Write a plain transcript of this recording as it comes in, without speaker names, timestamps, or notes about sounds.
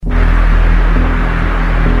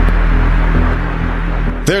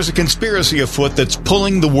There's a conspiracy afoot that's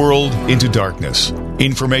pulling the world into darkness.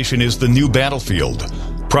 Information is the new battlefield.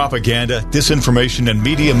 Propaganda, disinformation, and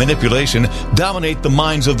media manipulation dominate the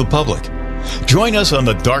minds of the public. Join us on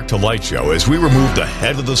the Dark to Light show as we remove the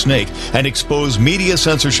head of the snake and expose media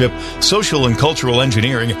censorship, social and cultural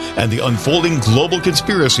engineering, and the unfolding global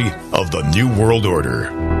conspiracy of the New World Order.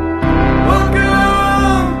 Welcome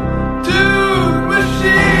to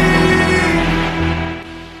Machine!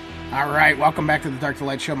 All right, welcome back to the Dark to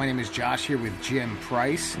Light show. My name is Josh here with Jim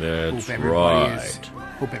Price. That's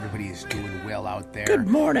Hope everybody is doing well out there. Good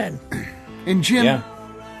morning. And Jim,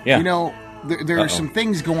 Yeah. you know, there are some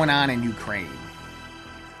things going on in Ukraine.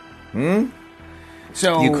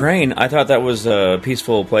 So Ukraine, I thought that was a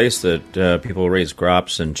peaceful place that people raise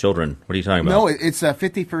crops and children. What are you talking about? No, it's a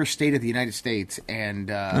 51st state of the United States, and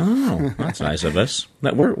Oh, that's nice of us.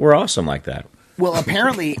 We're awesome like that. well,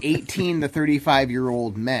 apparently 18 to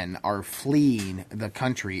 35-year-old men are fleeing the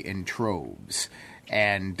country in troves.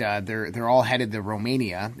 And they're all headed to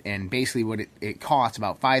Romania, and basically what it costs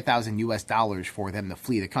about $5,000 for them to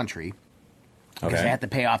flee the country. Because they have to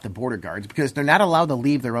pay off the border guards because they're not allowed to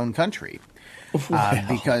leave their own country.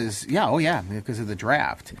 Because of the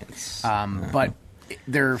draft. But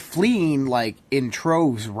they're fleeing like in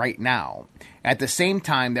troves right now. At the same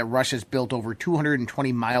time that Russia's built over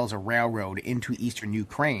 220 miles of railroad into eastern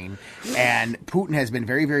Ukraine, and Putin has been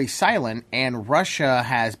very, very silent, and Russia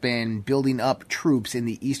has been building up troops in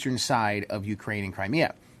the eastern side of Ukraine and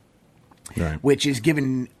Crimea, which is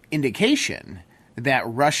given indication that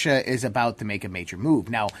Russia is about to make a major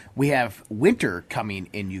move. Now, we have winter coming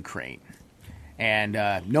in Ukraine, and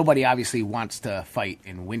nobody obviously wants to fight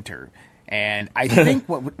in winter. And I think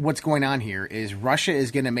what's going on here is Russia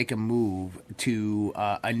is going to make a move to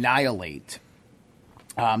annihilate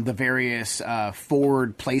the various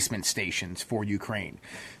forward placement stations for Ukraine.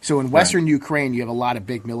 So in western Ukraine, you have a lot of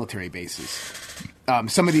big military bases.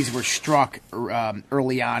 Some of these were struck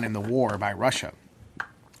early on in the war by Russia,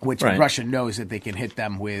 which Russia knows that they can hit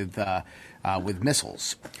them with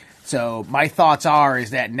missiles. So my thoughts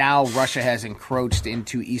is that now Russia has encroached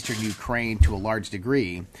into eastern Ukraine to a large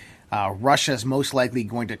degree. Russia is most likely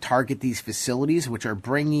going to target these facilities, which are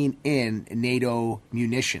bringing in NATO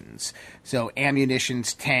munitions. So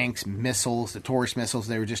ammunitions, tanks, missiles, the Taurus missiles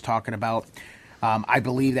they were just talking about. I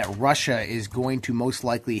believe that Russia is going to most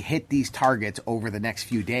likely hit these targets over the next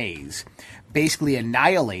few days, basically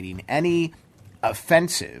annihilating any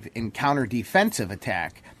offensive and counter-defensive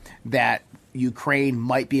attack that Ukraine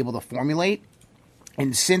might be able to formulate.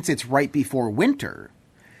 And since it's right before winter,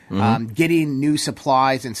 getting new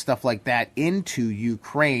supplies and stuff like that into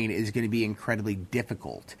Ukraine is going to be incredibly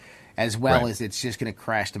difficult, as well as it's just going to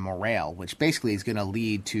crash the morale, which basically is going to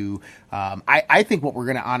lead to, I think what we're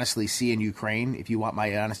going to honestly see in Ukraine, if you want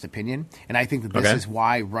my honest opinion, and I think that this is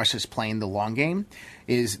why Russia's playing the long game,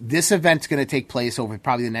 is this event's going to take place over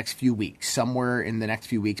probably the next few weeks, somewhere in the next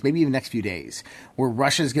few weeks, maybe even next few days, where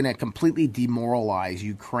Russia's going to completely demoralize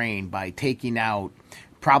Ukraine by taking out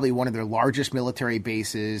probably one of their largest military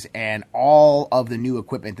bases and all of the new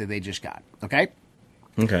equipment that they just got. Okay?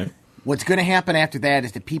 What's going to happen after that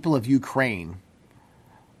is the people of Ukraine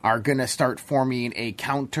are going to start forming a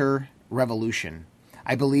counter-revolution.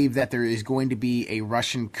 I believe that there is going to be a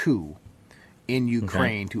Russian coup in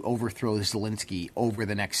Ukraine to overthrow Zelensky over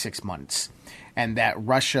the next 6 months, and that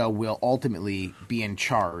Russia will ultimately be in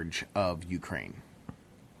charge of Ukraine.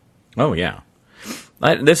 Oh, yeah.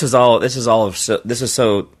 This is not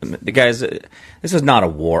a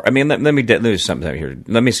war. I mean, let me do something here.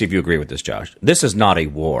 Let me see if you agree with this, Josh. This is not a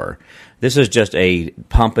war. This is just a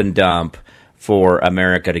pump and dump for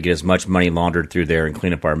America to get as much money laundered through there and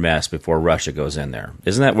clean up our mess before Russia goes in there.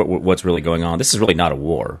 Isn't that what's really going on? This is really not a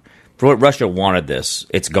war. For what Russia wanted this,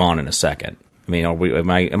 it's gone in a second. I mean, am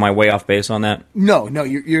I way off base on that? No,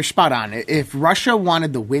 you're spot on. If Russia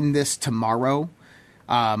wanted to win this tomorrow,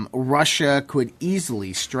 Russia could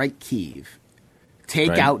easily strike Kyiv, take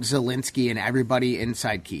out Zelensky and everybody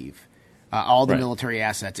inside Kyiv, all the military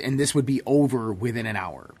assets, and this would be over within an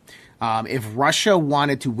hour. If Russia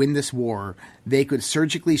wanted to win this war, they could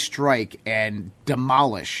surgically strike and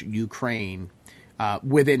demolish Ukraine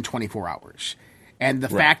within 24 hours. And the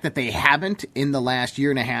fact that they haven't in the last year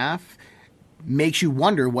and a half makes you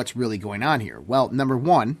wonder what's really going on here. Well, number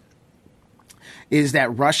one is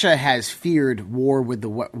that Russia has feared war with the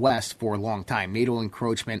West for a long time. NATO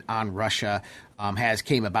encroachment on Russia has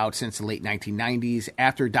came about since the late 1990s.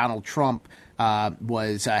 After Donald Trump had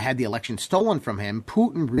the election stolen from him,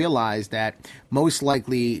 Putin realized that most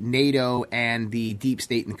likely NATO and the deep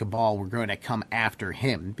state and cabal were going to come after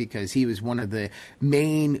him because he was one of the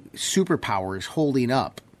main superpowers holding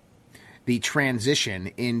up the transition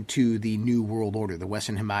into the New World Order, the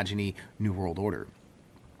Western Homogeny New World Order.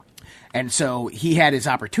 And so he had his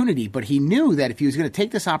opportunity, but he knew that if he was going to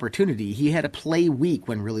take this opportunity, he had to play weak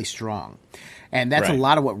when really strong. And that's a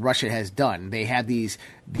lot of what Russia has done. They had these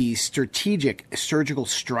strategic surgical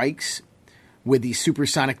strikes with these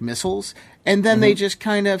supersonic missiles, and then they just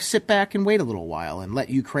kind of sit back and wait a little while and let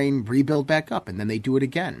Ukraine rebuild back up, and then they do it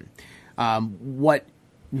again. What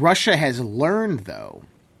Russia has learned, though,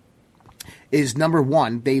 is number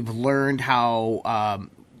one, they've learned how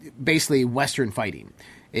basically Western fighting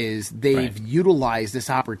is they've utilized this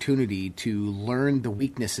opportunity to learn the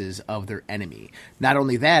weaknesses of their enemy. Not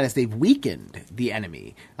only that, as they've weakened the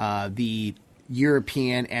enemy, the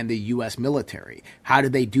European and the U.S. military. How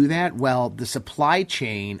did they do that? Well, the supply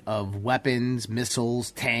chain of weapons,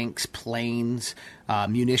 missiles, tanks, planes,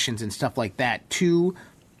 munitions, and stuff like that to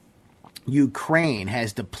Ukraine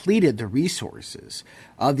has depleted the resources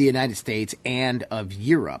of the United States and of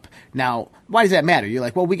Europe. Now, why does that matter? You're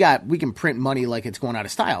like, well, we can print money like it's going out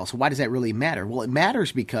of style. So why does that really matter? Well, it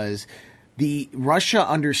matters because Russia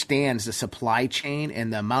understands the supply chain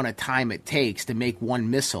and the amount of time it takes to make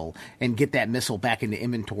one missile and get that missile back into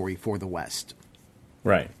inventory for the West.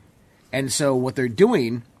 Right. And so what they're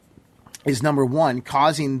doing is, number one,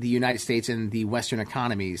 causing the United States and the Western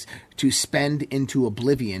economies to spend into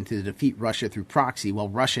oblivion to defeat Russia through proxy, while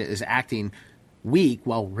Russia is acting weak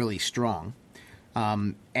while really strong.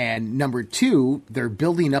 And number two, they're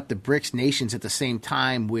building up the BRICS nations at the same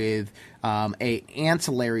time with a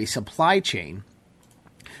ancillary supply chain.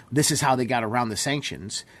 This is how they got around the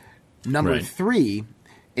sanctions. Number three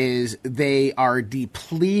is they are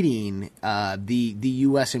depleting the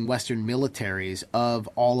U.S. and Western militaries of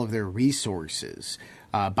all of their resources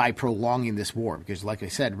by prolonging this war. Because, like I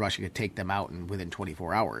said, Russia could take them out within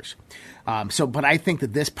 24 hours. But I think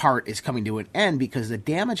that this part is coming to an end because the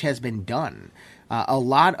damage has been done. A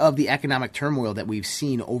lot of the economic turmoil that we've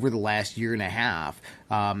seen over the last year and a half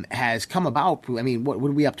has come about. I mean, what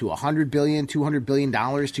are we up to? $100 billion, $200 billion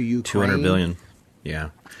to Ukraine? $200 billion. Yeah.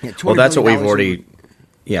 Well, that's what we've already.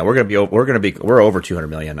 Yeah, we're over 200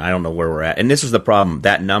 million. I don't know where we're at. And this is the problem.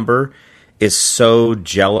 That number is so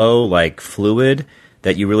jello, like fluid,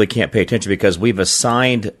 that you really can't pay attention because we've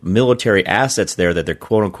assigned military assets there that they're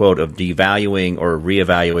quote unquote of devaluing or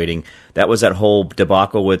reevaluating. That was that whole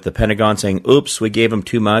debacle with the Pentagon saying, oops, we gave them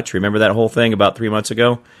too much. Remember that whole thing about 3 months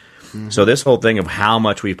ago? Mm-hmm. So this whole thing of how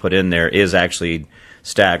much we put in there is actually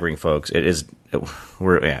staggering, folks.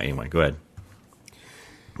 Anyway, go ahead.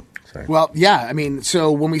 Sorry. Well, yeah, I mean,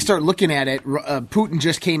 so when we start looking at it, Putin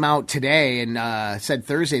just came out today and said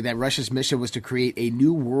Thursday that Russia's mission was to create a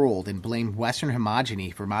new world and blamed Western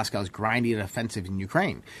homogeny for Moscow's grinding offensive in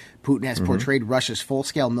Ukraine. Putin has portrayed Russia's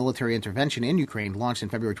full-scale military intervention in Ukraine, launched in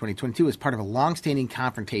February 2022, as part of a long-standing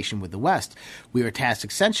confrontation with the West. We are tasked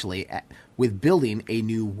essentially with building a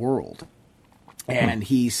new world. And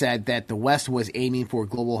he said that the West was aiming for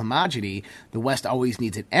global homogeny. The West always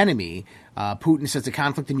needs an enemy. Putin says the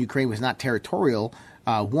conflict in Ukraine was not territorial,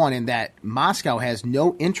 one, in that Moscow has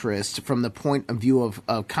no interest from the point of view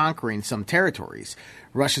of conquering some territories.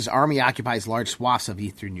 Russia's army occupies large swaths of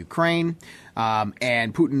eastern Ukraine,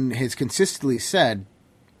 and Putin has consistently said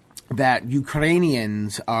that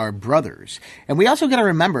Ukrainians are brothers. And we also got to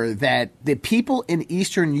remember that the people in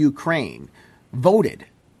eastern Ukraine voted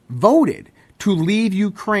to leave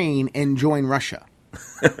Ukraine and join Russia.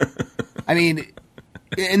 I mean,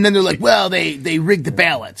 and then they're like, well, they rigged the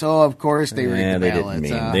ballots. Oh, of course they rigged the ballots.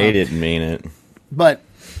 They didn't mean it. But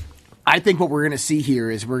I think what we're going to see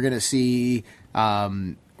here is we're going to see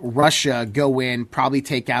Russia go in, probably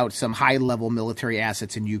take out some high-level military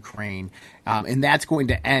assets in Ukraine, and that's going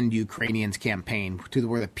to end Ukrainians' campaign to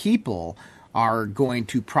where the people are going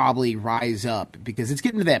to probably rise up because it's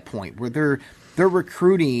getting to that point where they're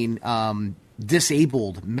recruiting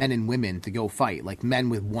disabled men and women to go fight, like men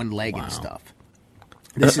with one leg and stuff.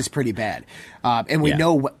 This is pretty bad. And we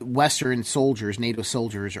know Western soldiers, NATO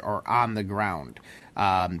soldiers, are on the ground.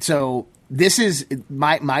 So this is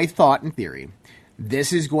my thought and theory.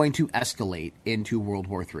 This is going to escalate into World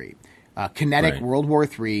War III. Kinetic World War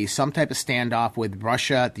III, some type of standoff with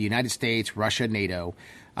Russia, the United States, Russia, NATO,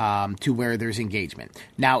 to where there's engagement.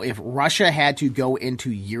 Now, if Russia had to go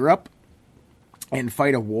into Europe and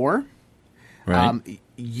fight a war,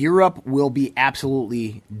 Europe will be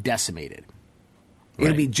absolutely decimated.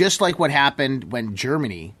 It'll be just like what happened when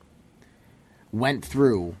Germany went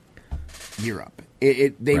through Europe.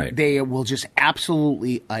 They will just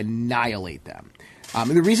absolutely annihilate them.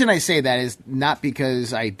 And the reason I say that is not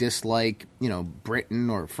because I dislike, Britain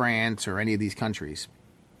or France or any of these countries.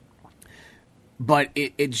 But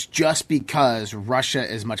it's just because Russia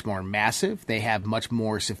is much more massive. They have much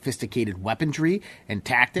more sophisticated weaponry and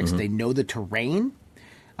tactics. They know the terrain.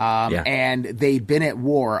 And they've been at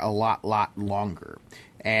war a lot longer.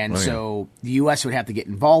 And so the U.S. would have to get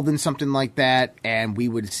involved in something like that, and we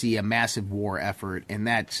would see a massive war effort, and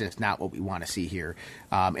that's just not what we want to see here.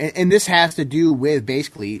 And this has to do with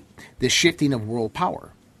basically the shifting of world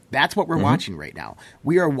power. That's what we're watching right now.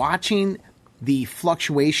 We are watching the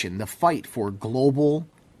fluctuation, the fight for global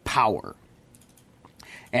power.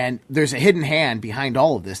 And there's a hidden hand behind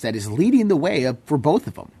all of this that is leading the way for both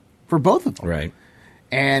of them. Right.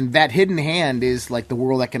 And that hidden hand is like the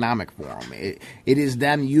World Economic Forum. It is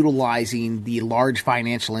them utilizing the large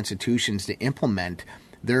financial institutions to implement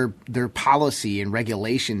their policy and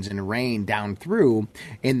regulations and reign down through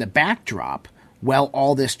in the backdrop while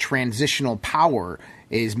all this transitional power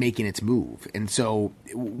is making its move. And so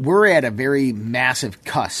we're at a very massive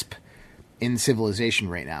cusp in civilization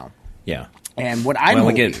right now. Yeah. And what I'm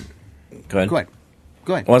hoping... Go ahead. Go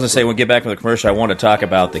ahead. I was going to say, when we get back from the commercial, I want to talk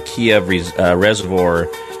about the Kiev reservoir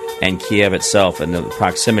and Kiev itself and the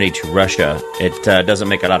proximity to Russia. It doesn't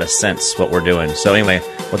make a lot of sense what we're doing. So anyway,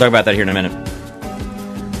 we'll talk about that here in a minute.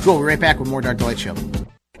 Cool. We'll be right back with more Dark to Light Show.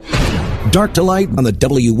 Dark to Light on the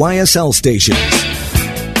WYSL stations.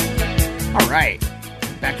 All right.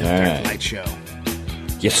 Back to the Dark to Light Show.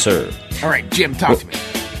 Yes, sir. All right, Jim, talk to me.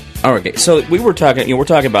 All right, so we were talking. We're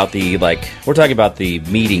talking about the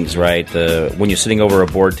meetings, right? When you're sitting over a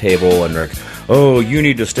board table and like, oh, you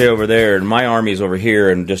need to stay over there, and my army's over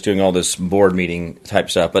here, and just doing all this board meeting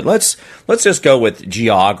type stuff. But let's just go with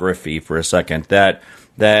geography for a second. That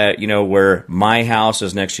where my house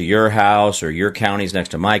is next to your house, or your county's next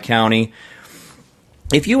to my county.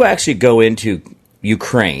 If you actually go into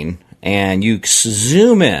Ukraine and you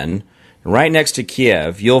zoom in. Right next to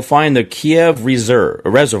Kiev, you'll find the Kiev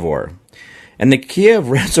reservoir. And the Kiev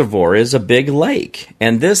reservoir is a big lake.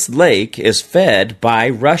 And this lake is fed by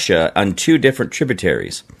Russia on two different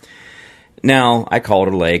tributaries. Now, I call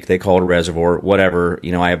it a lake, they call it a reservoir, whatever.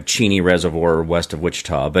 I have Cheney Reservoir west of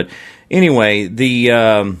Wichita. But anyway, so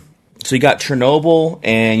you got Chernobyl,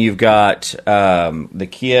 and you've got the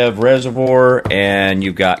Kiev reservoir, and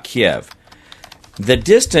you've got Kiev. The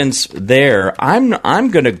distance there, I'm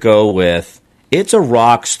going to go with, it's a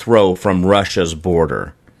rock's throw from Russia's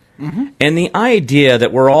border. And the idea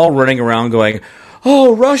that we're all running around going,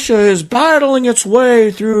 oh, Russia is battling its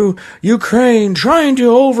way through Ukraine, trying to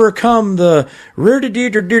overcome the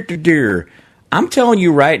rear-to-deer. I'm telling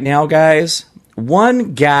you right now, guys,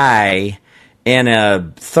 one guy in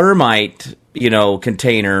a thermite,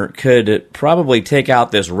 container could probably take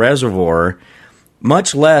out this reservoir,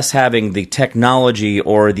 much less having the technology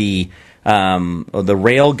or the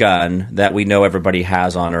rail gun that we know everybody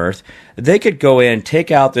has on Earth. They could go in,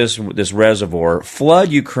 take out this reservoir, flood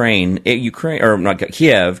Kiev.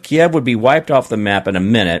 Kiev would be wiped off the map in a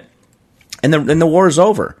minute, and the war is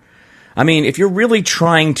over. I mean, if you're really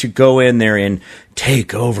trying to go in there and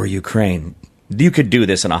take over Ukraine, you could do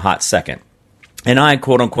this in a hot second. And I,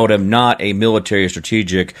 quote unquote, am not a military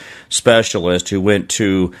strategic specialist who went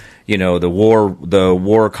to, the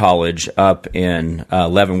war college up in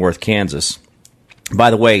Leavenworth, Kansas. By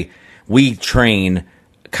the way, we train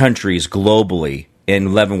countries globally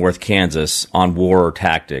in Leavenworth, Kansas on war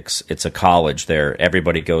tactics. It's a college there.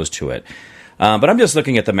 Everybody goes to it. But I'm just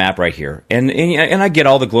looking at the map right here. And I get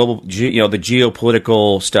all the global, the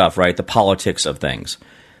geopolitical stuff, right? The politics of things.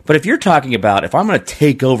 But if you're talking about, if I'm going to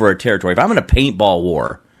take over a territory, if I'm in a paintball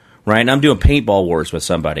war, right, and I'm doing paintball wars with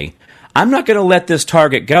somebody, I'm not going to let this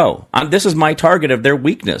target go. This is my target of their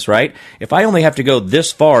weakness, right? If I only have to go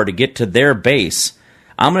this far to get to their base,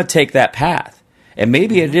 I'm going to take that path. And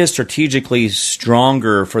maybe it is strategically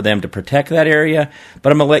stronger for them to protect that area,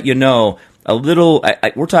 but I'm going to let you know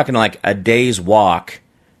we're talking like a day's walk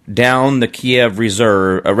down the Kiev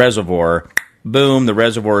reservoir. Boom, the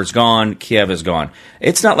reservoir is gone, Kiev is gone.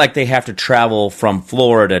 It's not like they have to travel from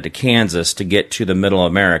Florida to Kansas to get to the middle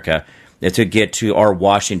of America, to get to our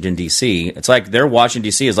Washington, D.C. It's like their Washington,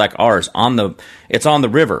 D.C. is like ours. It's on the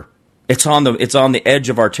river. It's on the edge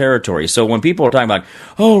of our territory. So when people are talking about,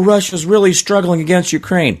 oh, Russia's really struggling against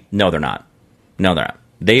Ukraine, no, they're not. No, they're not.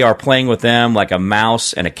 They are playing with them like a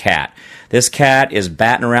mouse and a cat. This cat is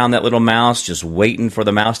batting around that little mouse, just waiting for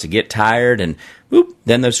the mouse to get tired, and whoop,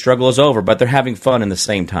 then the struggle is over. But they're having fun in the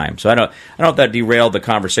same time. So I don't know if that derailed the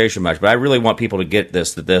conversation much, but I really want people to get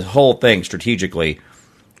this, that the whole thing strategically,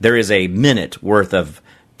 there is a minute worth of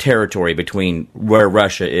territory between where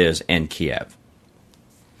Russia is and Kiev.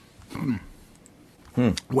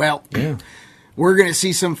 Well, yeah. We're going to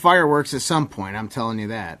see some fireworks at some point. I'm telling you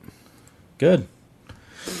that. Good.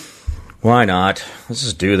 Why not? Let's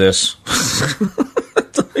just do this.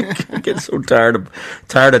 I get so tired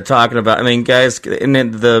of talking about. I mean, guys, and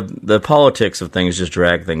then the politics of things just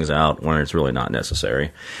drag things out when it's really not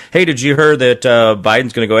necessary. Hey, did you hear that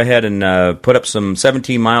Biden's going to go ahead and put up some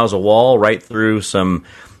 17 miles of wall right through some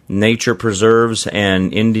nature preserves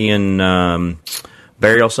and Indian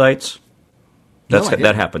burial sites?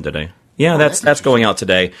 That happened today. Yeah, that's going out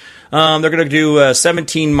today. They're going to do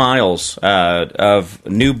 17 miles of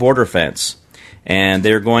new border fence. And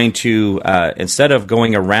they're going to, instead of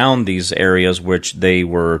going around these areas, which they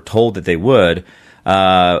were told that they would,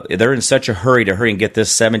 they're in such a hurry and get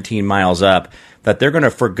this 17 miles up that they're going to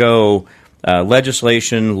forgo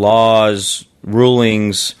legislation, laws,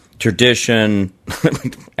 rulings, tradition,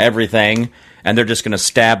 everything, and they're just going to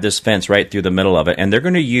stab this fence right through the middle of it. And they're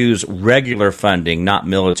going to use regular funding, not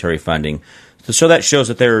military funding. So that shows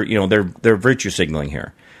that they're virtue signaling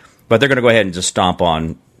here. But they're going to go ahead and just stomp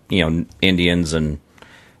on Indians and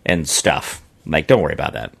stuff. Like, don't worry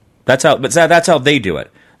about that. That's how they do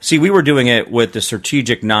it. See, we were doing it with the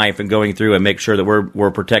strategic knife and going through and make sure that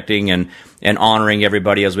we're protecting and honoring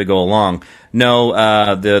everybody as we go along. No,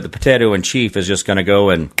 the potato in chief is just going to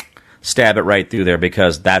go and stab it right through there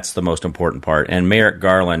because that's the most important part. And Merrick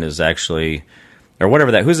Garland is actually, or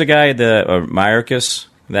whatever that. Who's the guy? Mayorkas.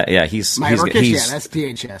 He's that's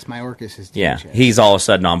DHS. Mayorkas is DHS. Yeah, he's all of a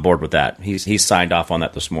sudden on board with that. He's signed off on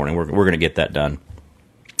that this morning. We're going to get that done.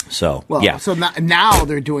 So So now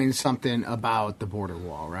they're doing something about the border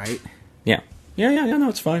wall, right? Yeah. No,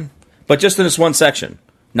 it's fine. But just in this one section,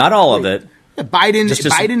 not all of it.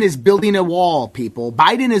 Biden is building a wall, people.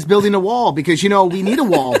 Biden is building a wall because, we need a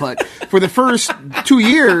wall. But for the first 2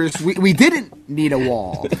 years, we didn't need a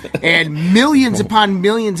wall. And millions upon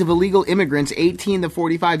millions of illegal immigrants, 18 to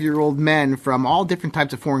 45-year-old men from all different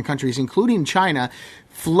types of foreign countries, including China,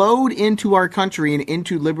 flowed into our country and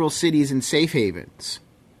into liberal cities and safe havens.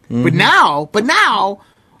 Mm-hmm. But now...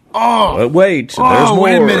 Oh, wait! There's more.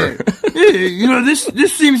 Wait a minute.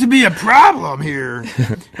 This seems to be a problem here.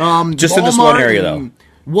 Just Walmart in this one area, though.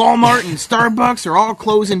 Walmart and Starbucks are all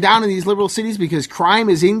closing down in these liberal cities because crime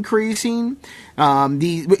is increasing.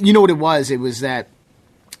 You know what it was? It was that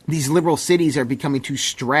these liberal cities are becoming too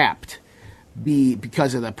strapped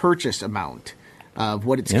because of the purchase amount of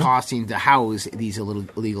what it's costing to house these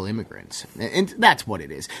illegal immigrants. And that's what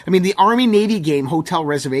it is. I mean, the Army-Navy game hotel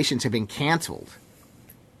reservations have been canceled.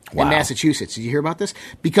 Wow. In Massachusetts. Did you hear about this?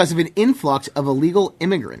 Because of an influx of illegal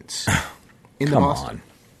immigrants in Boston.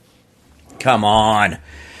 Come on.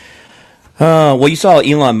 Well, you saw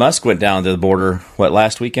Elon Musk went down to the border,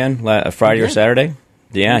 last weekend? Friday or Saturday?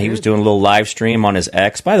 Yeah, he was doing a little live stream on his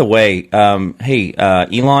X. By the way, hey,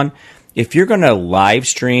 Elon, if you're going to live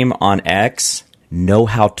stream on X, know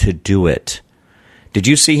how to do it. Did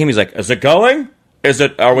you see him? He's like, is it going?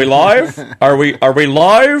 Are we live? Are we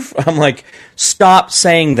live? I'm like, stop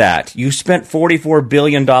saying that. You spent $44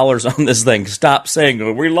 billion on this thing. Stop saying,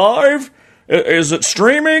 are we live? Is it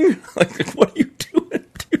streaming? Like, what are you doing,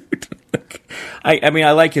 dude? I mean,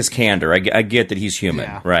 I like his candor. I get that he's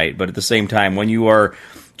human, right? But at the same time, when you are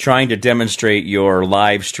trying to demonstrate your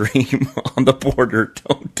live stream on the border,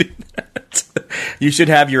 don't do that. You should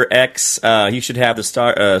have your X. He should have the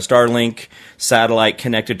Starlink satellite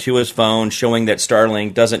connected to his phone, showing that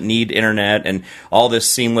Starlink doesn't need internet and all this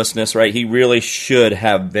seamlessness, right? He really should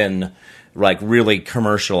have been really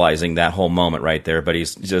commercializing that whole moment right there. But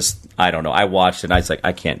he's just, I don't know. I watched it and I was like,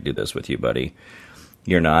 I can't do this with you, buddy.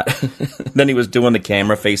 You're not. Then he was doing the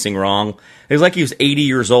camera facing wrong. It was like he was 80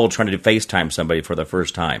 years old trying to FaceTime somebody for the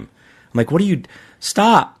first time. I'm like, what are you...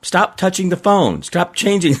 Stop touching the phone. Stop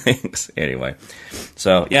changing things. Anyway,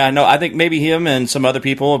 so yeah, no, I think maybe him and some other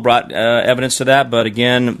people have brought evidence to that. But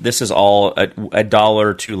again, this is all a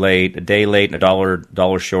dollar too late, a day late, and a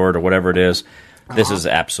dollar short, or whatever it is. This is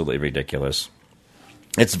absolutely ridiculous.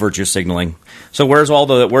 It's virtue signaling. So where's all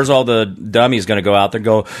the dummies going to go out there and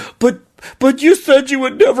go, but you said you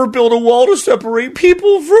would never build a wall to separate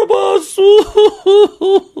people from us.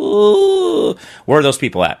 Where are those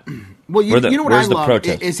people at? Well, you know what I love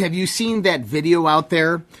is have you seen that video out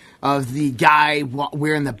there of the guy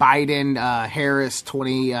wearing the Biden Harris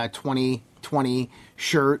 2020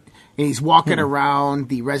 shirt, and he's walking around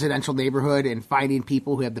the residential neighborhood and finding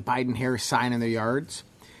people who have the Biden Harris sign in their yards?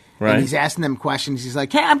 Right. And he's asking them questions. He's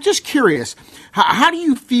like, hey, I'm just curious. How do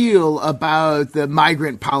you feel about the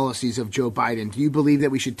migrant policies of Joe Biden? Do you believe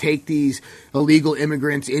that we should take these illegal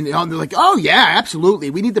immigrants in? And they're like, oh, yeah,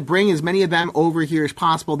 absolutely. We need to bring as many of them over here as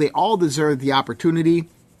possible. They all deserve the opportunity.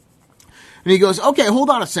 And he goes, okay,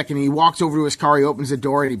 hold on a second. And he walks over to his car. He opens the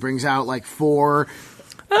door and he brings out like 4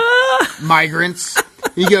 migrants.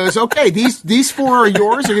 He goes, okay, these 4 are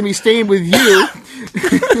yours. They're going to be staying with you.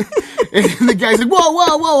 And the guy's like,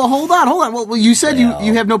 whoa, hold on. Well, you said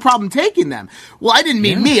you have no problem taking them. Well, I didn't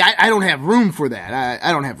mean me. I don't have room for that.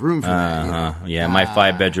 I don't have room for that. You know? Yeah, my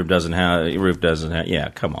 5-bedroom roof doesn't have. Yeah,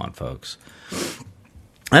 come on, folks.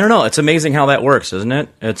 I don't know. It's amazing how that works, isn't it?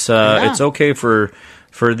 It's okay for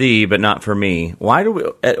thee, but not for me.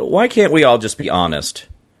 Why can't we all just be honest?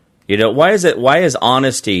 You know, why is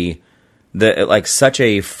honesty such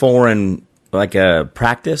a foreign a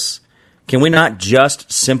practice? Can we not just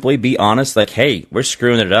simply be honest? Like, hey, we're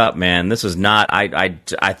screwing it up, man. This is not. I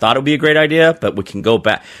thought it would be a great idea, but we can go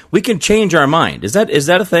back. We can change our mind. Is that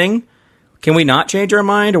a thing? Can we not change our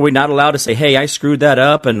mind? Are we not allowed to say, hey, I screwed that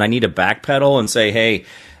up and I need to backpedal and say, hey,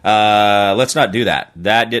 let's not do that.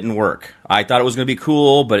 That didn't work. I thought it was going to be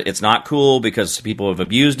cool, but it's not cool because people have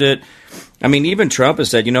abused it. I mean, even Trump has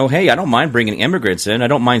said, hey, I don't mind bringing immigrants in. I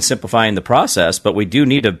don't mind simplifying the process, but we do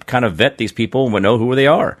need to kind of vet these people and know who they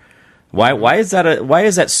are. Why is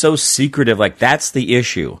that so secretive? Like, that's the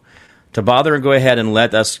issue. To bother and go ahead and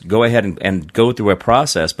let us go ahead and go through a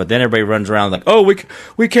process, but then everybody runs around like, oh,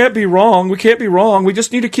 we can't be wrong. We can't be wrong. We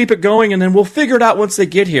just need to keep it going, and then we'll figure it out once they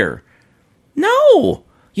get here. No,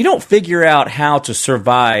 you don't figure out how to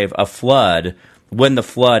survive a flood when the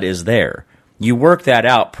flood is there. You work that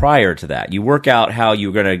out prior to that. You work out how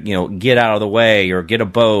you're going to, get out of the way or get a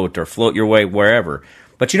boat or float your way wherever.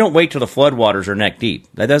 But you don't wait till the floodwaters are neck deep.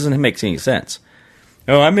 That doesn't make any sense.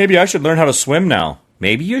 Oh, maybe I should learn how to swim now.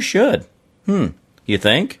 Maybe you should. You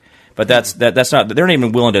think? But that's not. They're not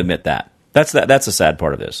even willing to admit that. That's the sad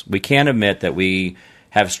part of this. We can't admit that we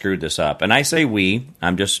have screwed this up. And I say we.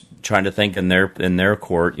 I'm just trying to think in their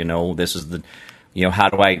court. This is the. How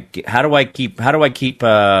do I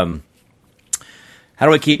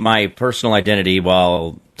keep my personal identity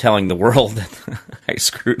while telling the world that I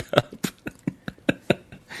screwed up?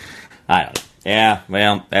 I don't know. Yeah,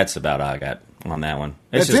 well, that's about all I got on that one.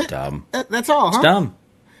 It's just dumb. That's all, huh? It's dumb.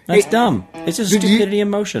 That's dumb. It's just stupidity in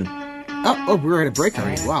motion. Oh, we're at a break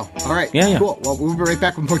already. Wow. All right. Yeah. Cool. Well, we'll be right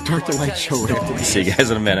back with more Dark to Light show. See you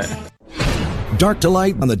guys in a minute. Dark to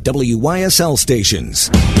Light on the WYSL stations.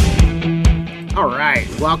 All right.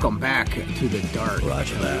 Welcome back to the Dark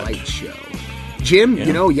to Light show. Jim,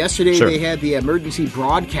 yesterday they had the emergency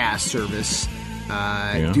broadcast service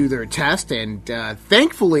do their test, and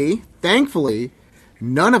thankfully,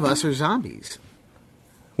 none of us are zombies.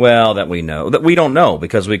 Well, that we know. That we don't know,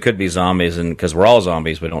 because we could be zombies, and because we're all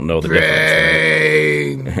zombies, we don't know the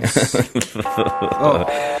difference.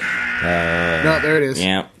 No, there it is.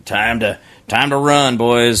 Yeah, time to run,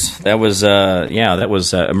 boys. That was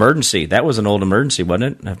Emergency. That was an old Emergency,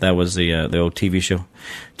 wasn't it? That was the old TV show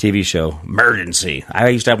Emergency. I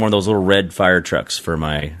used to have one of those little red fire trucks for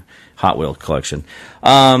my Hot Wheels collection.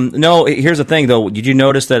 No, here's the thing, though. Did you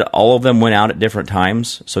notice that all of them went out at different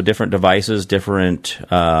times? So different devices, different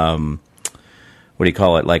like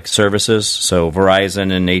services. So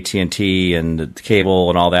Verizon and AT&T and the cable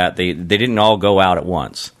and all that. They didn't all go out at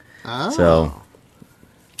once. Oh. So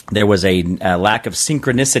there was a lack of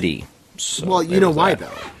synchronicity. So well, you know why, though,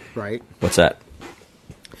 right? What's that?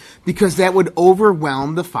 Because that would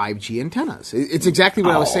overwhelm the 5G antennas. It's exactly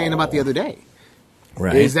what I was saying about the other day.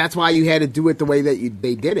 Right. That's why you had to do it the way that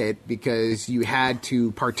they did it, because you had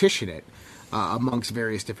to partition it amongst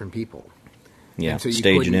various different people. Yeah, so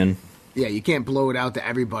staging in. Yeah, you can't blow it out to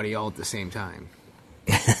everybody all at the same time.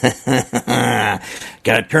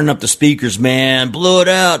 Gotta turn up the speakers, man. Blow it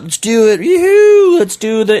out. Let's do it. Yoo-hoo! Let's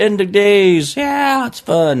do the end of days. Yeah, it's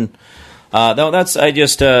fun. Well,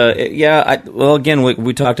 again,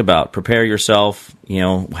 we talked about prepare yourself,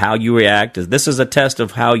 how you react. This is a test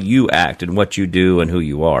of how you act and what you do and who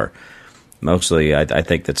you are. Mostly, I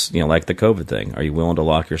think that's, like the COVID thing. Are you willing to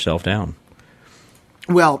lock yourself down?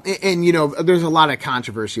 Well, and there's a lot of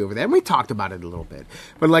controversy over that, and we talked about it a little bit.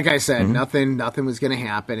 But like I said, nothing was going to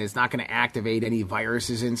happen. It's not going to activate any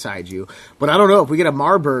viruses inside you. But I don't know, if we get a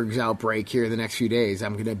Marburg's outbreak here in the next few days,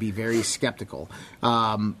 I'm going to be very skeptical.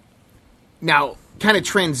 Now, kind of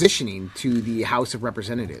transitioning to the House of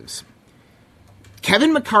Representatives.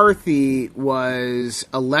 Kevin McCarthy was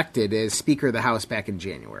elected as Speaker of the House back in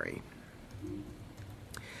January.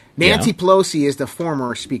 Nancy Pelosi is the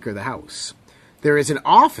former Speaker of the House. There is an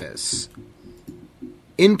office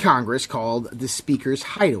in Congress called the Speaker's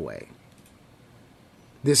Hideaway.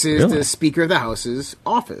 This is the Speaker of the House's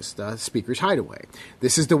office, the Speaker's Hideaway.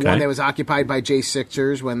 This is the one that was occupied by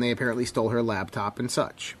J6ers when they apparently stole her laptop and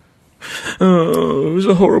such. Oh, it was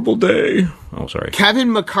a horrible day. Oh, sorry.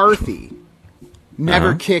 Kevin McCarthy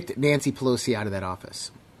never kicked Nancy Pelosi out of that office.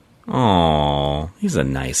 Oh, he's a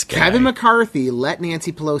nice guy. Kevin McCarthy let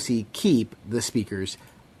Nancy Pelosi keep the Speaker's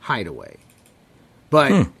hideaway.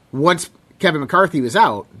 But once Kevin McCarthy was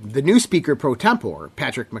out, the new Speaker pro tempore,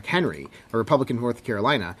 Patrick McHenry, a Republican from North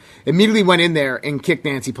Carolina, immediately went in there and kicked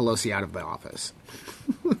Nancy Pelosi out of the office.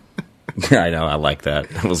 I know, I like that.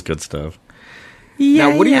 That was good stuff.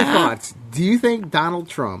 Now, what are your thoughts? Do you think Donald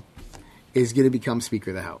Trump is going to become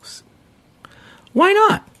Speaker of the House? Why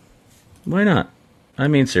not? Why not? I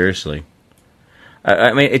mean, seriously.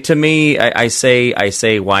 I mean, to me, I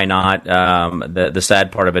say, why not? The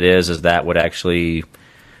sad part of it is that would actually,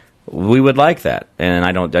 we would like that, and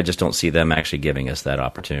I just don't see them actually giving us that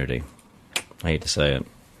opportunity. I hate to say it.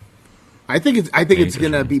 I think it's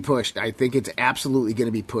going to be pushed. I think it's absolutely going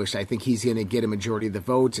to be pushed. I think he's going to get a majority of the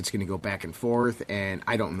votes. It's going to go back and forth, and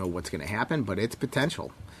I don't know what's going to happen, but it's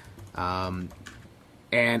potential. And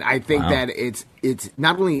I think that it's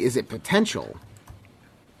not only is it potential,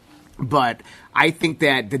 but I think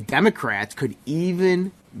that the Democrats could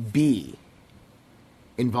even be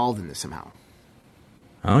involved in this somehow.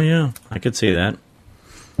 Oh yeah, I could see that.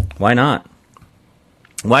 Why not?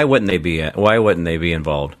 Why wouldn't they be? Why wouldn't they be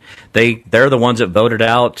involved? They're the ones that voted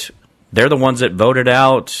out. They're the ones that voted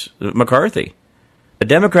out McCarthy. The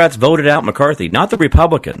Democrats voted out McCarthy, not the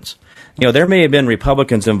Republicans. You know, there may have been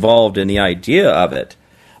Republicans involved in the idea of it,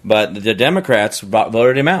 but the Democrats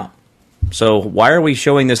voted him out. So why are we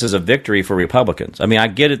showing this as a victory for Republicans? I mean, I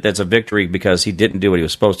get it that's a victory because he didn't do what he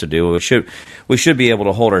was supposed to do. We should be able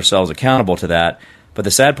to hold ourselves accountable to that. But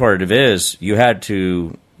the sad part of it is you had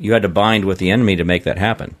to bind with the enemy to make that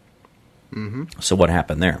happen. Mm-hmm. So what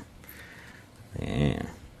happened there? Yeah.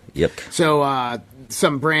 Yep. So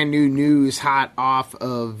some brand new news hot off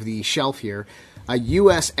of the shelf here. A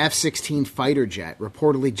U.S. F-16 fighter jet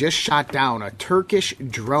reportedly just shot down a Turkish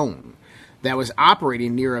drone that was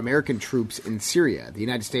operating near American troops in Syria. The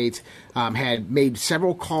United States had made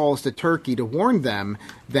several calls to Turkey to warn them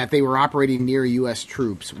that they were operating near U.S.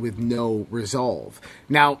 troops with no resolve.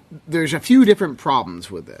 Now, there's a few different problems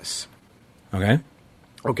with this.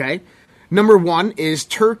 Okay? Number one is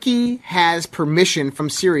Turkey has permission from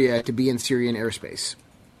Syria to be in Syrian airspace.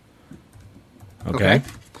 Okay.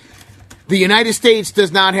 The United States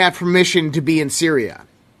does not have permission to be in Syria.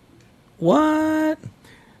 What?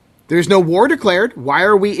 There's no war declared. Why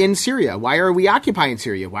are we in Syria? Why are we occupying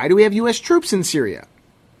Syria? Why do we have U.S. troops in Syria?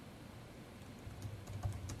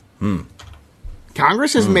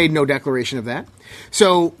 Congress has made no declaration of that.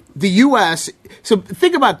 So the U.S. So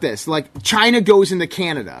think about this. Like China goes into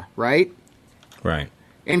Canada, right? Right.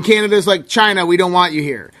 And Canada's like, China, we don't want you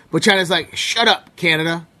here. But China's like, shut up,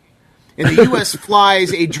 Canada. And the U.S.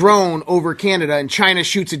 flies a drone over Canada, and China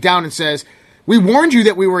shoots it down and says, we warned you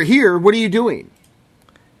that we were here. What are you doing?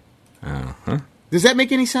 Uh-huh. Does that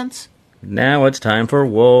make any sense? Now it's time for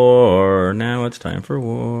war. Now it's time for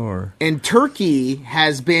war. And Turkey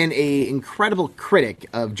has been an incredible critic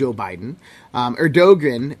of Joe Biden.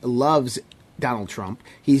 Erdogan loves Donald Trump.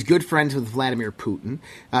 He's good friends with Vladimir Putin.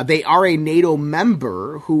 They are a NATO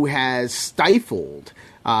member who has stifled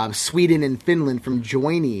Sweden and Finland from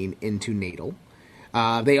joining into NATO.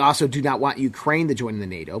 They also do not want Ukraine to join the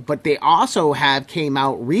NATO. But they also came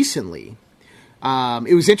out recently.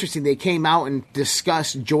 It was interesting. They came out and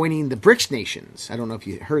discussed joining the BRICS nations. I don't know if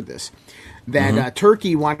you heard this. That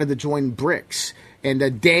Turkey wanted to join BRICS. And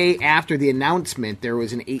the day after the announcement, there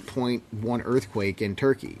was an 8.1 earthquake in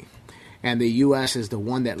Turkey. And the U.S. is the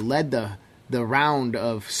one that led the round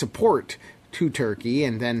of support to Turkey.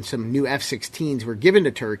 And then some new F-16s were given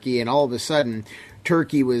to Turkey. And all of a sudden,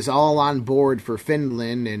 Turkey was all on board for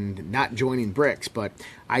Finland and not joining BRICS. But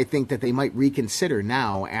I think that they might reconsider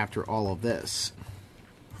now after all of this.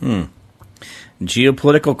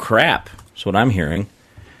 Geopolitical crap. That's what I'm hearing.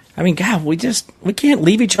 I mean, God, we can't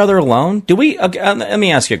leave each other alone. Do we? Okay, let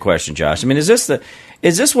me ask you a question, Josh. I mean, is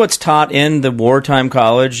this what's taught in the wartime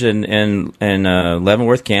college in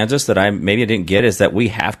Leavenworth, Kansas that I didn't get? Is that we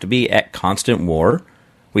have to be at constant war?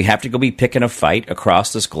 We have to go be picking a fight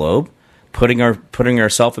across this globe, putting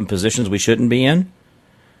ourselves in positions we shouldn't be in,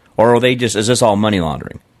 or is this all money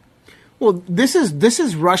laundering? Well, this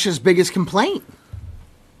is Russia's biggest complaint.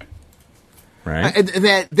 Right.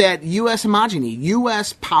 That U.S. homogeny,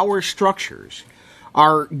 U.S. power structures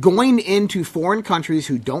are going into foreign countries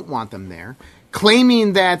who don't want them there,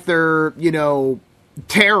 claiming that they're,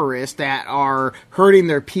 terrorists that are hurting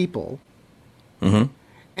their people, and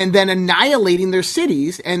then annihilating their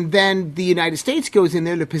cities, and then the United States goes in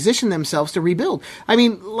there to position themselves to rebuild. I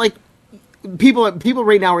mean, like, people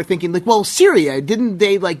right now are thinking, like, well, Syria, didn't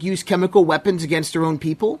they, use chemical weapons against their own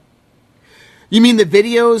people? You mean the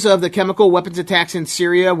videos of the chemical weapons attacks in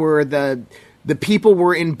Syria where the the people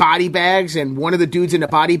were in body bags, and one of the dudes in a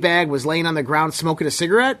body bag was laying on the ground smoking a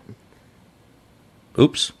cigarette?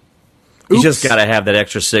 Oops. You just got to have that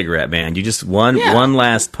extra cigarette, man. You just one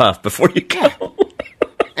last puff before you go. Yeah.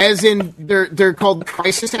 As in, they're called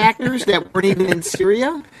crisis actors that weren't even in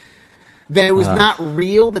Syria. That it was not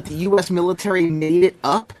real, that the U.S. military made it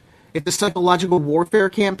up. It's a psychological warfare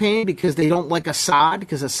campaign because they don't like Assad,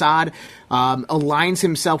 because Assad aligns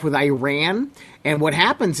himself with Iran. And what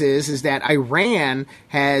happens is that Iran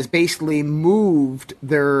has basically moved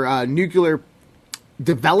their nuclear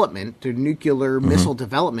development, their nuclear missile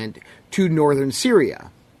development, to northern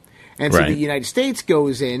Syria. And so the United States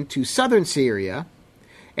goes into southern Syria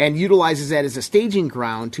and utilizes that as a staging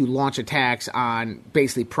ground to launch attacks on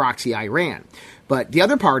basically proxy Iran. But the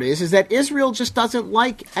other part is that Israel just doesn't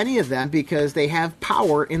like any of them because they have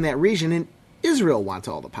power in that region, and Israel wants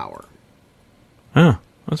all the power. Oh,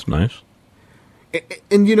 that's nice.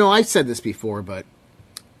 And, you know, I've said this before, but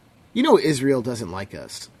you know Israel doesn't like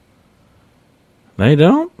us. They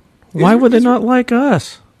don't? Why would they not like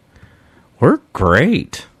us? We're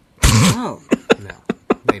great. Oh, no,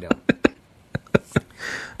 they don't.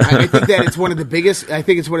 I think that it's one of the biggest, I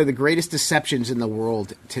think it's one of the greatest deceptions in the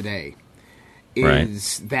world today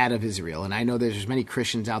is that of Israel. And I know there's many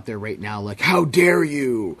Christians out there right now like, how dare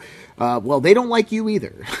you? Well, they don't like you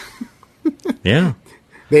either. Yeah.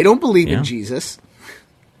 They don't believe in Jesus.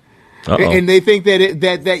 And they think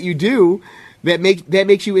that that you do, that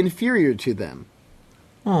makes you inferior to them.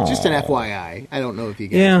 Aww. Just an FYI. I don't know if you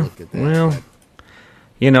guys looked at that. Well,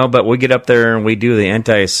 you know, but we get up there and we do the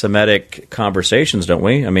anti-Semitic conversations, don't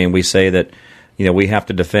we? I mean, we say that, you know, we have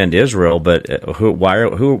to defend Israel, but why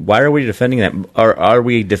are we defending them? Are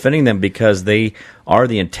we defending them because they are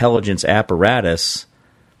the intelligence apparatus?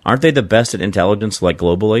 Aren't they the best at intelligence, like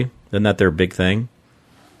globally? Isn't that their big thing?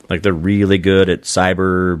 Like they're really good at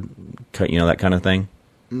cyber, you know, that kind of thing?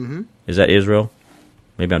 Mm-hmm. Is that Israel?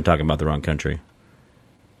 Maybe I'm talking about the wrong country.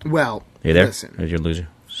 Well, you there? Listen. Did you lose you?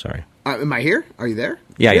 Sorry. Am I here? Are you there?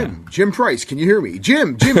 Yeah, Jim, yeah. Jim Price, can you hear me?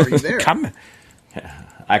 Jim, are you there? Come.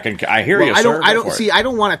 I hear you, sir. I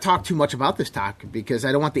don't want to talk too much about this topic because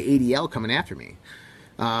I don't want the ADL coming after me.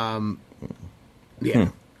 Yeah.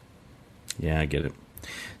 Yeah, I get it.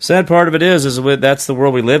 Sad part of it is that's the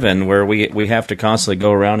world we live in, where we have to constantly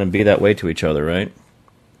go around and be that way to each other, right?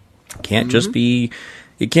 Can't just be.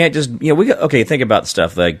 You can't just. You know, okay. Think about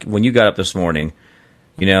stuff like when you got up this morning.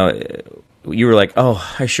 You know, you were like,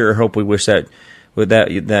 "Oh, I sure hope we wish that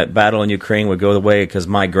that battle in Ukraine would go away because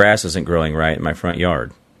my grass isn't growing right in my front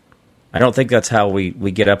yard." I don't think that's how we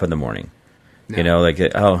get up in the morning. No. You know, like,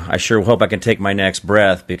 oh, I sure hope I can take my next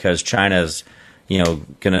breath because China's, you know,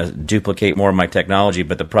 going to duplicate more of my technology.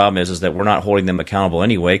 But the problem is that we're not holding them accountable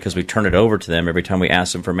anyway because we turn it over to them every time we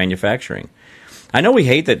ask them for manufacturing. I know we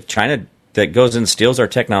hate that China that goes and steals our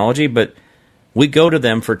technology, but we go to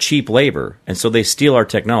them for cheap labor, and so they steal our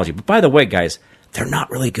technology. But by the way, guys, they're not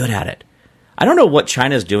really good at it. I don't know what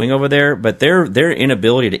China's doing over there, but their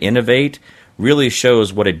inability to innovate really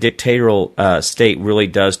shows what a dictatorial state really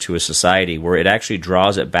does to a society, where it actually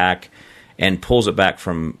draws it back and pulls it back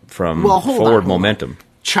from forward momentum.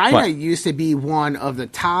 China used to be one of the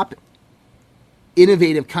top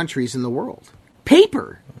innovative countries in the world.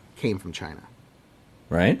 Paper came from China.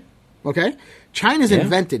 Right. Okay? China's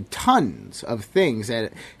invented tons of things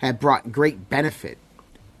that have brought great benefit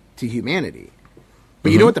to humanity.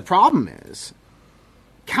 But you know what the problem is?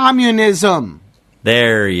 Communism.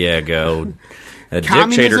 There you go. A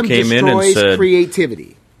dictator came in and said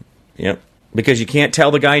creativity. Yep. Because you can't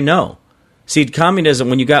tell the guy no. See, communism,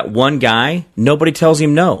 when you got one guy, nobody tells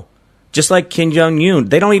him no. Just like Kim Jong-un,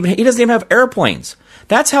 he doesn't even have airplanes.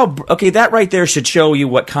 That's how, that right there should show you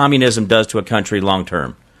what communism does to a country long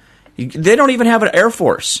term. They don't even have an air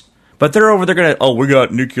force. But they're over there going to, we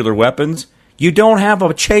got nuclear weapons. You don't have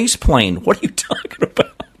a chase plane. What are you talking about?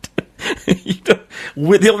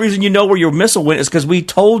 The only reason you know where your missile went is because we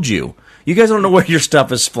told you. You guys don't know where your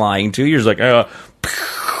stuff is flying to. You're just like,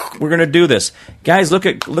 we're going to do this. Guys, look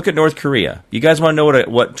at North Korea. You guys want to know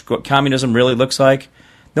what communism really looks like?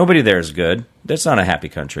 Nobody there is good. That's not a happy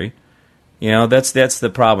country. You know, that's the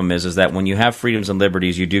problem is that when you have freedoms and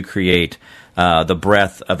liberties, you do create the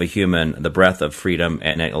breath of a human, the breath of freedom,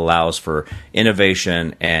 and it allows for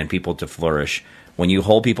innovation and people to flourish. When you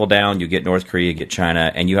hold people down, you get North Korea, you get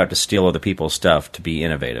China, and you have to steal other people's stuff to be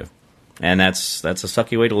innovative. And that's a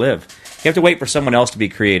sucky way to live. You have to wait for someone else to be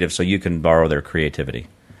creative so you can borrow their creativity.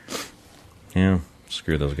 Yeah,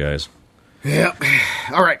 screw those guys. Yeah.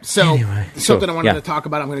 All right. So something I wanted to talk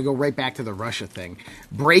about. I'm going to go right back to the Russia thing.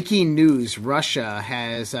 Breaking news: Russia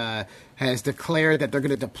has has declared that they're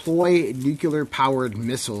going to deploy nuclear-powered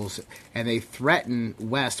missiles, and they threaten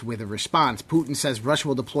West with a response. Putin says Russia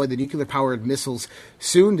will deploy the nuclear-powered missiles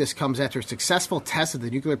soon. This comes after a successful test of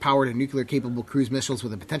the nuclear-powered and nuclear-capable cruise missiles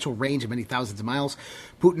with a potential range of many thousands of miles.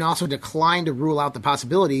 Putin also declined to rule out the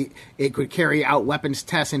possibility it could carry out weapons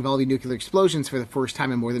tests involving nuclear explosions for the first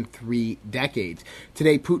time in more than 3 decades.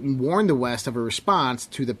 Today, Putin warned the West of a response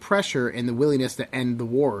to the pressure and the willingness to end the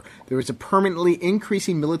war. There is a permanently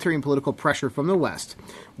increasing military and political pressure from the West.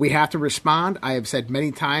 We have to respond. I have said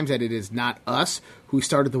many times that it is not us who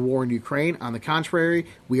started the war in Ukraine. On the contrary,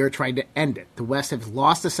 we are trying to end it. The West has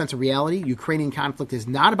lost a sense of reality. Ukrainian conflict is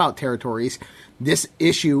not about territories. This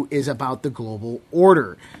issue is about the global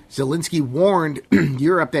order. Zelensky warned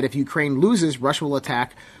Europe that if Ukraine loses, Russia will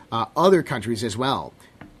attack other countries as well.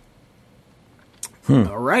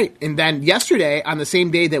 All right. And then yesterday, on the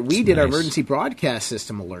same day that we did our emergency broadcast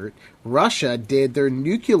system alert, Russia did their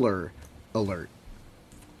nuclear alert.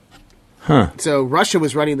 So Russia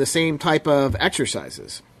was running the same type of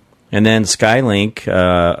exercises. And then Skylink,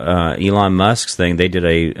 Elon Musk's thing, they did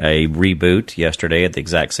a reboot yesterday at the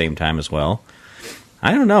exact same time as well.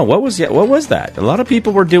 I don't know. What was that? A lot of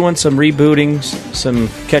people were doing some rebooting, some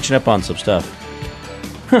catching up on some stuff.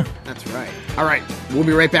 That's right. All right. We'll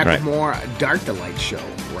be right back with more Dark to Light show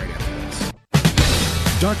right after this.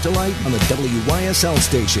 Dark to Light on the WYSL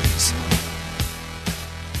stations.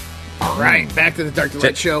 All right. Back to the Dark to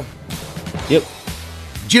Light show. Yep.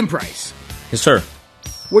 Jim Price. Yes, sir.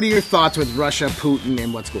 What are your thoughts with Russia, Putin,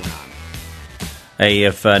 and what's going on? Hey,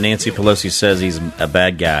 if Nancy Pelosi says he's a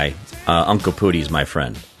bad guy, Uncle Pooty's my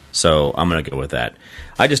friend. So I'm going to go with that.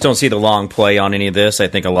 I just don't see the long play on any of this. I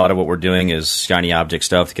think a lot of what we're doing is shiny object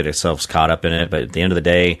stuff to get ourselves caught up in it. But at the end of the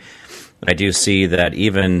day, I do see that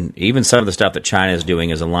even some of the stuff that China is doing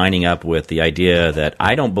is aligning up with the idea that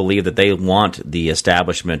I don't believe that they want the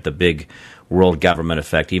establishment, the big world government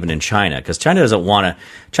effect, even in China, because China wants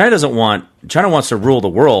to rule the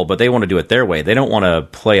world, but they want to do it their way. They don't want to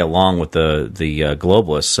play along with the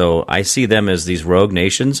globalists. So I see them as these rogue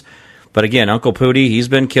nations. But again, Uncle Pooty, he's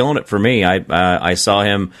been killing it for me. I saw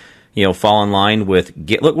him, fall in line with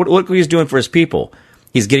look what he's doing for his people.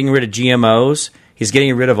 He's getting rid of GMOs. He's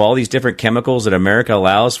getting rid of all these different chemicals that America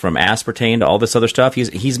allows, from aspartame to all this other stuff.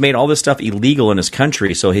 He's made all this stuff illegal in his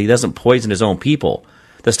country so he doesn't poison his own people.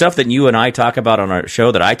 The stuff that you and I talk about on our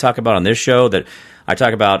show, that I talk about on this show, that I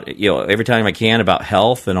talk about every time I can about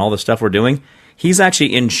health and all the stuff we're doing, he's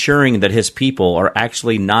actually ensuring that his people are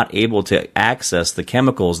actually not able to access the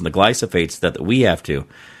chemicals and the glyphosates that we have to.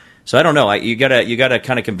 So I don't know. You gotta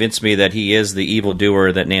kind of convince me that he is the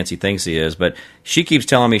evildoer that Nancy thinks he is. But she keeps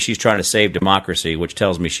telling me she's trying to save democracy, which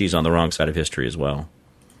tells me she's on the wrong side of history as well.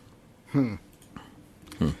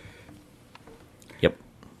 Yep.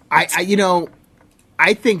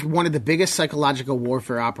 I think one of the biggest psychological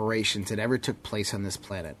warfare operations that ever took place on this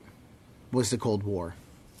planet was the Cold War.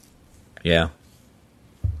 Yeah.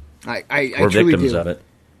 We're truly victims do. of it.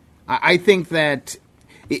 I think that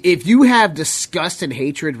if you have disgust and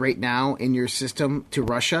hatred right now in your system to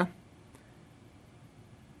Russia,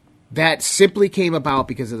 that simply came about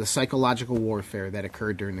because of the psychological warfare that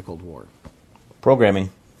occurred during the Cold War. Programming.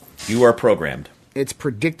 You are programmed. It's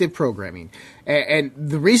predictive programming. And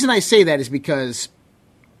the reason I say that is because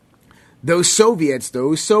those Soviets,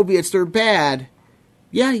 they're bad.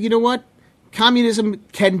 Yeah, you know what? Communism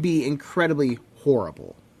can be incredibly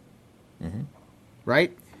horrible. Mm-hmm.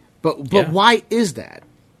 Right? But yeah. Why is that?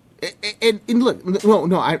 And look,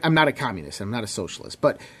 no, I'm not a communist. I'm not a socialist.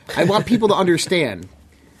 But I want people to understand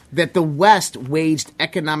that the West waged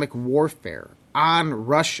economic warfare on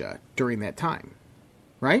Russia during that time.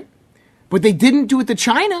 Right? But they didn't do it to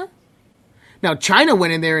China. Now, China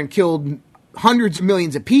went in there and killed hundreds of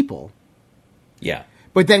millions of people. Yeah.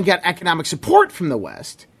 But then got economic support from the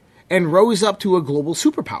West and rose up to a global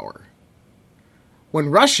superpower. When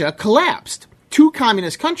Russia collapsed, 2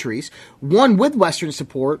 communist countries, one with Western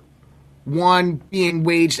support, one being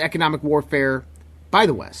waged economic warfare by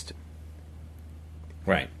the West.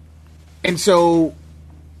 Right. And so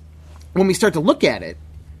when we start to look at it,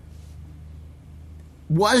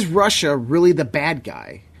 was Russia really the bad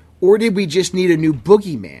guy? Or did we just need a new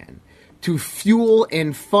boogeyman to fuel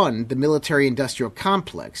and fund the military-industrial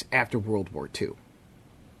complex after World War II?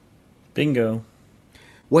 Bingo.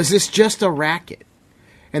 Was this just a racket?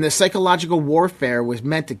 And the psychological warfare was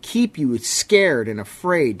meant to keep you scared and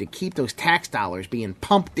afraid, to keep those tax dollars being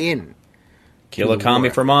pumped in. Kill a commie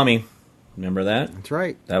for mommy. Remember that? That's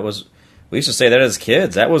right. We used to say that as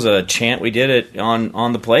kids. That was a chant we did it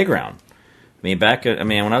on the playground. When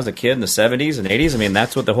I was a kid in the 70s and 80s,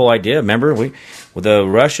 that's what the whole idea. Remember, with the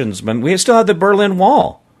Russians, we still had the Berlin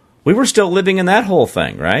Wall. We were still living in that whole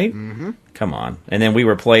thing, right? Mm-hmm. Come on. And then we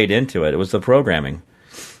were played into it. It was the programming.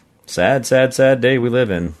 Sad, sad, sad day we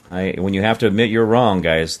live in. When you have to admit you're wrong,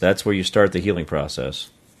 guys, that's where you start the healing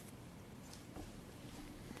process.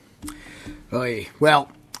 Oy. Well,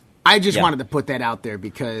 I just wanted to put that out there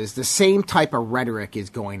because the same type of rhetoric is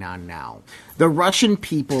going on now. The Russian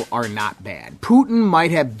people are not bad. Putin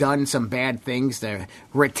might have done some bad things to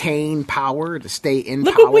retain power, to stay in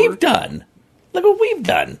power. Look what we've done. Look what we've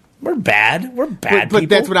done. We're bad. We're bad people. But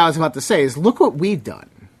that's what I was about to say is look what we've done.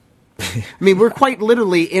 I mean, we're quite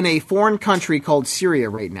literally in a foreign country called Syria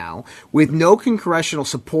right now with no congressional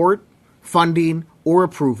support, funding, or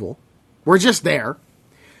approval. We're just there.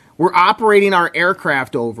 We're operating our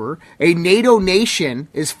aircraft over. A NATO nation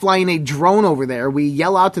is flying a drone over there. We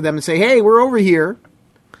yell out to them and say, hey, we're over here.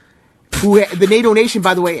 The NATO nation,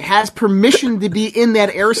 by the way, has permission to be in that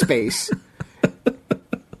airspace.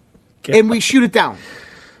 And we shoot it down.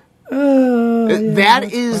 That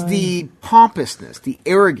is the pompousness, the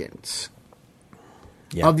arrogance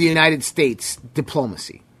of the United States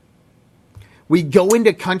diplomacy. We go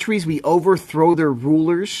into countries, we overthrow their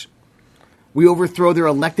rulers, we overthrow their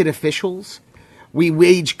elected officials, we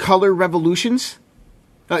wage color revolutions.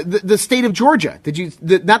 The state of Georgia,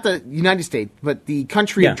 not the United States, but the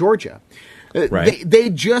country of Georgia, they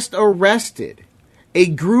just arrested a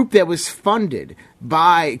group that was funded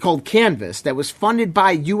called Canvas, that was funded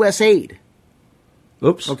by USAID.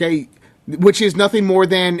 Oops. Okay, which is nothing more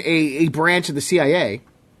than a branch of the CIA,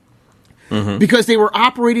 because they were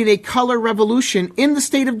operating a color revolution in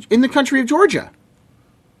the country of Georgia.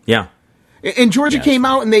 Yeah. And Georgia came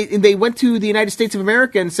out and they went to the United States of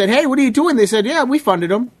America and said, "Hey, what are you doing?" They said, "Yeah, we funded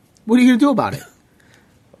them. What are you going to do about it?"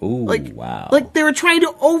 Ooh, wow! Like they were trying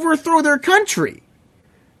to overthrow their country.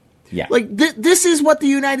 Yeah. Like this is what the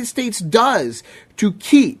United States does to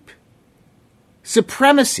keep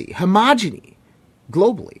supremacy, homogeny,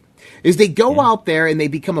 globally. Is they go out there and they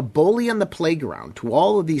become a bully on the playground to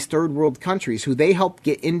all of these third world countries who they help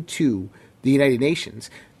get into the United Nations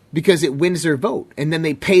because it wins their vote. And then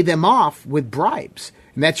they pay them off with bribes.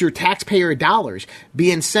 And that's your taxpayer dollars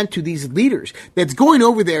being sent to these leaders that's going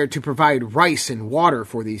over there to provide rice and water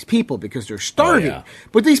for these people because they're starving. Oh, yeah.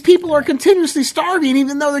 But these people are continuously starving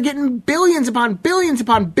even though they're getting billions upon billions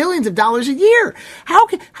upon billions of dollars a year. How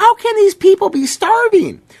can these people be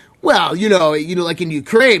starving? Well, you know, like in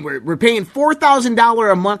Ukraine, we're paying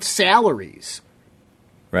 $4,000 a month salaries.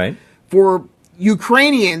 Right. For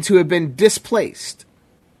Ukrainians who have been displaced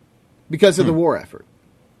because of the war effort.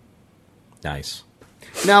 Nice.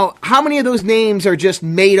 Now, how many of those names are just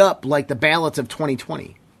made up like the ballots of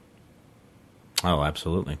 2020? Oh,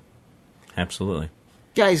 absolutely. Absolutely.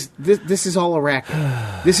 Guys, this is all a racket.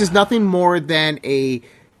 This is nothing more than an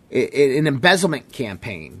embezzlement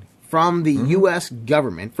campaign from the U.S.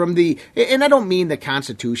 government, and I don't mean the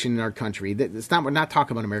Constitution in our country. We're not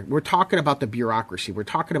talking about America. We're talking about the bureaucracy. We're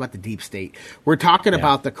talking about the deep state. We're talking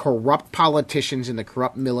about the corrupt politicians and the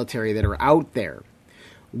corrupt military that are out there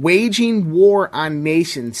waging war on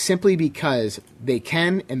nations simply because they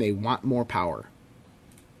can and they want more power.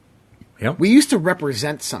 Yep. We used to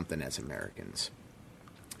represent something as Americans.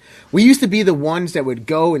 We used to be the ones that would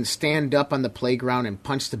go and stand up on the playground and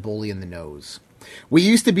punch the bully in the nose. We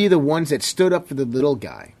used to be the ones that stood up for the little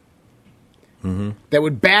guy, that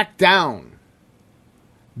would back down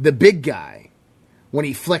the big guy when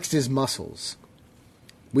he flexed his muscles.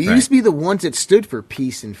 We used to be the ones that stood for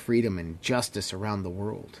peace and freedom and justice around the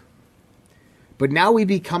world. But now we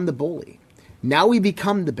become the bully. Now we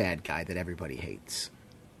become the bad guy that everybody hates.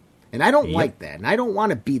 And I don't like that. And I don't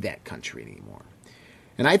want to be that country anymore.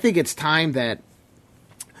 And I think it's time that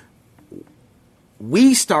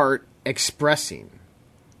we start expressing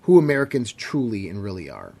who Americans truly and really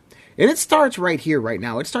are. And it starts right here, right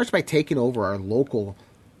now. It starts by taking over our local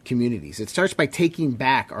communities. It starts by taking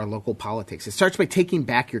back our local politics. It starts by taking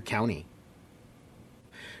back your county.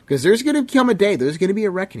 Because there's going to come a day, there's going to be a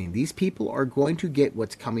reckoning. These people are going to get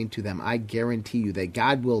what's coming to them. I guarantee you that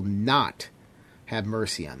God will not have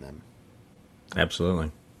mercy on them. Absolutely.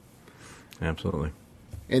 Absolutely.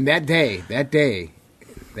 And that day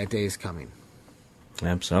is coming.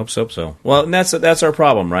 So. Well, and that's our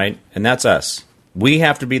problem, right? And that's us. We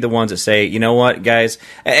have to be the ones that say, you know what, guys,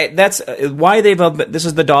 that's why this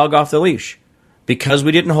is the dog off the leash. Because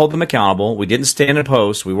we didn't hold them accountable. We didn't stand in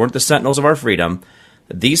post. We weren't the sentinels of our freedom.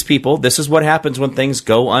 These people, this is what happens when things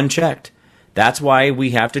go unchecked. That's why we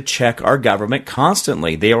have to check our government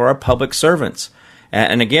constantly. They are our public servants.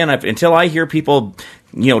 And again, until I hear people,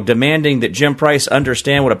 demanding that Jim Price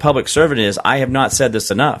understand what a public servant is, I have not said this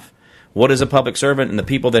enough. What is a public servant? And the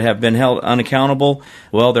people that have been held unaccountable,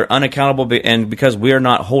 well, they're unaccountable and because we are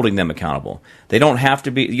not holding them accountable. They don't have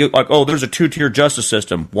to be like, oh, there's a two-tier justice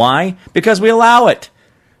system. Why? Because we allow it.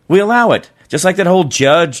 We allow it. Just like that whole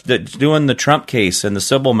judge that's doing the Trump case and the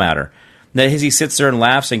Sybil matter. That he sits there and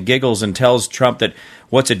laughs and giggles and tells Trump that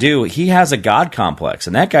what to do. He has a God complex,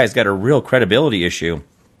 and that guy's got a real credibility issue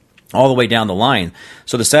all the way down the line.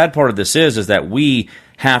 So the sad part of this is that we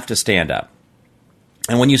have to stand up.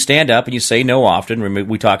 And when you stand up and you say no often,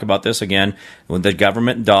 we talk about this again, when the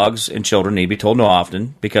government, dogs, and children need to be told no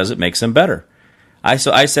often because it makes them better. I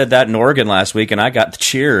said that in Oregon last week, and I got the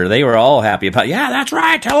cheer. They were all happy about it. Yeah, that's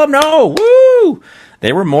right. Tell them no. Woo!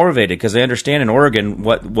 They were motivated because they understand in Oregon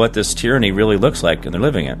what this tyranny really looks like, and they're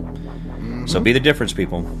living it. Mm-hmm. So be the difference,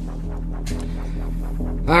 people.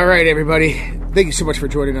 All right, everybody. Thank you so much for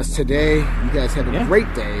joining us today. You guys have a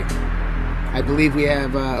great day. I believe we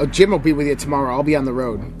have Jim will be with you tomorrow. I'll be on the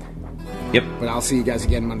road. Yep. But I'll see you guys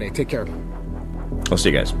again Monday. Take care. I'll see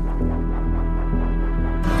you guys.